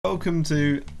Welcome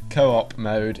to co-op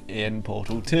mode in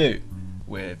Portal 2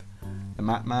 with the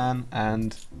Matman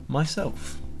and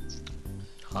myself.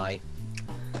 Hi.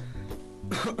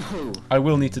 I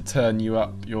will need to turn your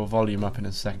volume up in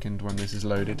a second when this is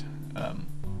loaded.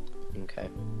 Okay.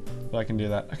 But I can do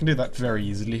that. I can do that very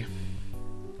easily.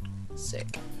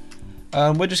 Sick.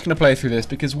 We're just going to play through this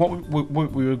because what we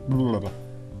were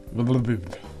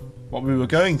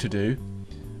going to do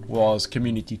was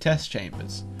community test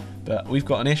chambers. But we've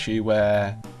got an issue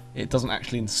where it doesn't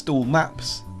actually install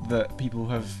maps that people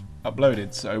have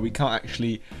uploaded, so we can't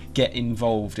actually get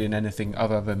involved in anything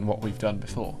other than what we've done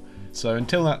before. So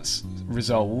until that's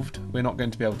resolved, we're not going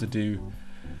to be able to do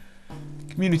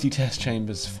community test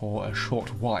chambers for a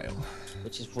short while.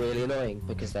 Which is really annoying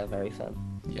because they're very fun.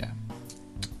 Yeah.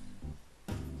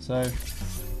 So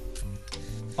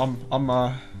I'm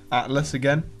Atlas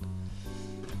again.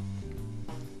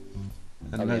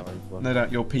 And no doubt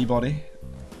you're Peabody.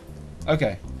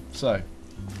 Okay, so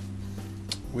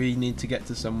we need to get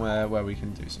to somewhere where we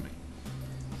can do something.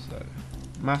 So,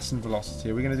 mass and velocity.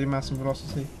 Are we going to do mass and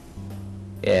velocity?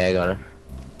 Yeah, I got it.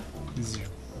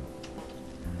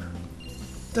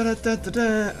 Da -da -da -da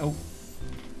 -da. Oh.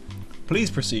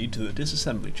 Please proceed to the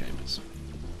disassembly chambers.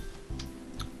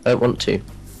 I don't want to.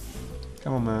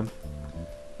 Come on, man.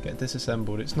 Get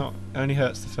disassembled. It only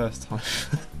hurts the first time.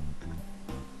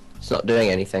 It's not doing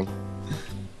anything.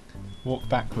 Walk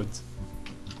backwards.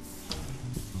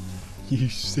 You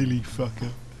silly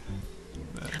fucker.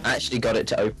 I actually got it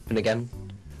to open again.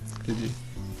 Did you?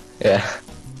 Yeah.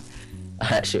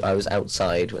 I was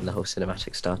outside when the whole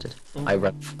cinematic started. Oh. I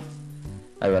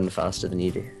run faster than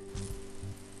you do.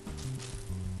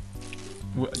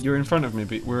 You're in front of me,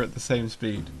 but we're at the same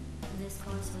speed. This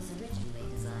course was originally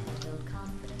designed to build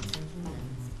confidence in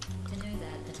humans. To do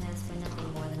that, the test for nothing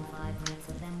more than 5 minutes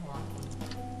of them walking,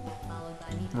 followed by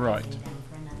me Right. praising them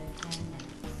for another 10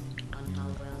 minutes on how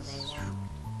well they walk.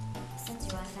 Since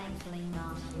you are thankfully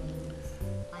not humans,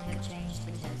 I have changed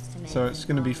the test to make So it's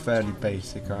going to be them fairly far more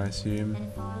basic, I assume.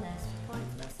 and far less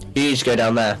pointless. You just go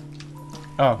down there.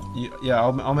 Oh, yeah,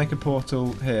 I'll make a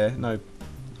portal here. No,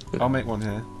 I'll make one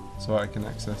here so I can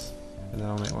access. And then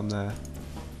I'll make one there.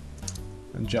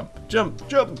 And jump, jump,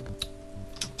 jump!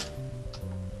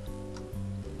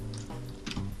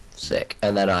 Sick.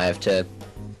 And then I have to...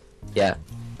 Yeah.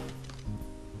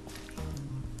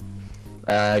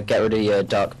 Get rid of your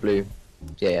dark blue.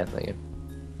 Yeah, there you go.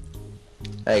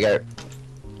 There you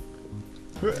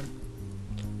go.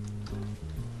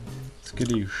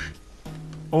 Skadoosh.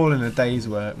 All in a day's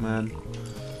work, man.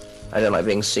 I don't like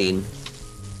being seen.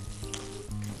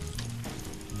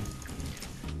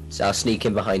 So I'll sneak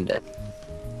in behind it.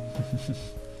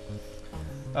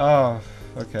 Oh,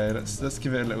 okay, let's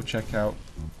give it a little check out.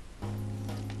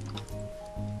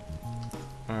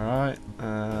 Alright,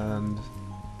 and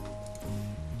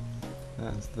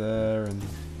that's there, and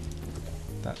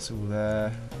that's all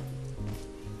there.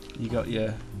 You got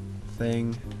your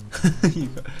thing. You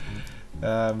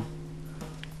got,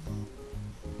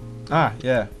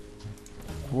 yeah.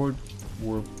 Warp.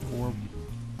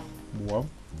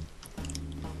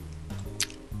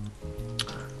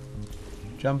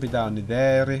 Jumping down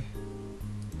there.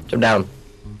 Jump down.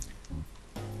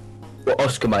 Well,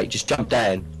 Oscar, mate, just jump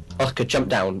down. Oscar, jump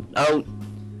down. Oh.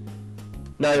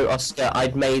 No, Oscar,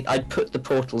 I'd put the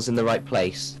portals in the right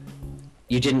place.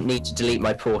 You didn't need to delete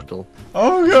my portal.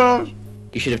 Oh gosh!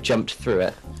 You should have jumped through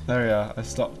it. There we are. I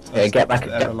stopped. Yeah, get back.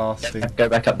 The everlasting. Go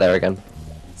back up there again.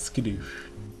 Skadoosh.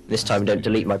 This time, don't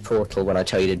delete my portal when I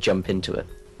tell you to jump into it.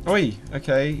 Oi,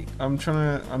 okay. I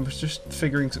was just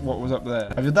figuring what was up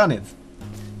there. Have you done it?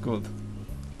 Good.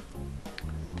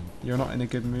 You're not in a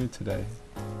good mood today.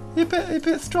 You're a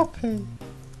bit stroppy.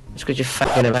 It's because you're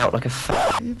fagging about like a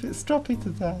fag. You're a bit stroppy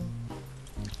today.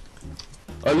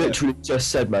 I literally just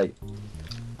said, mate.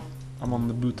 I'm on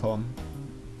the button.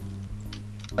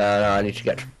 No, I need to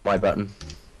get to my button.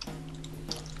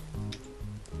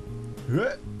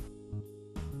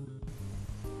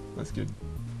 That's good.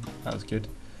 That was good.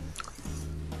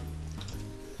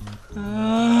 You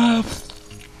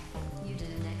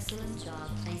did an excellent job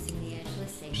placing the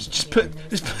edgeless safety Just cable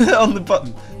put it on the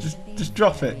button. Just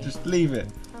drop it. Just leave it.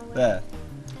 There.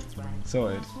 That's right.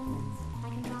 Sorted. I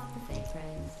can drop the fake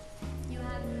praise. You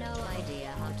have no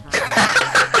idea how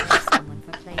tired someone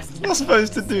for placing You're not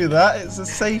supposed to do that. It's a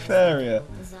safe area.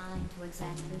 designed to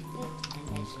exactly fit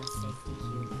an edgeless safety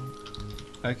cube.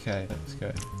 Okay, let's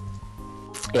go.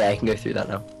 Yeah, I can go through that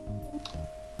now.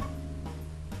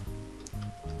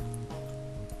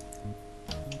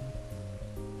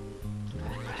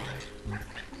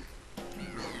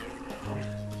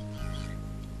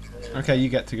 Okay, you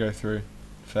get to go through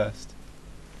first.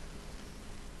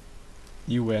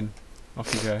 You win.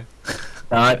 Off you go.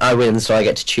 No, I win, so I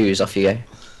get to choose. Off you go.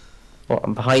 What?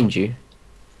 I'm behind you.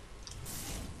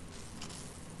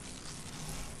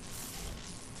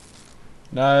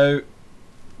 No.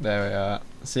 There we are.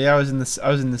 See, I was in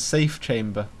the safe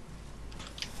chamber.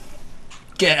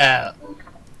 Get out.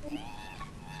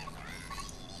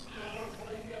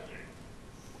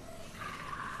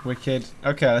 Wicked.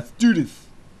 Okay, let's do this.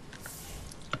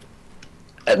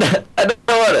 And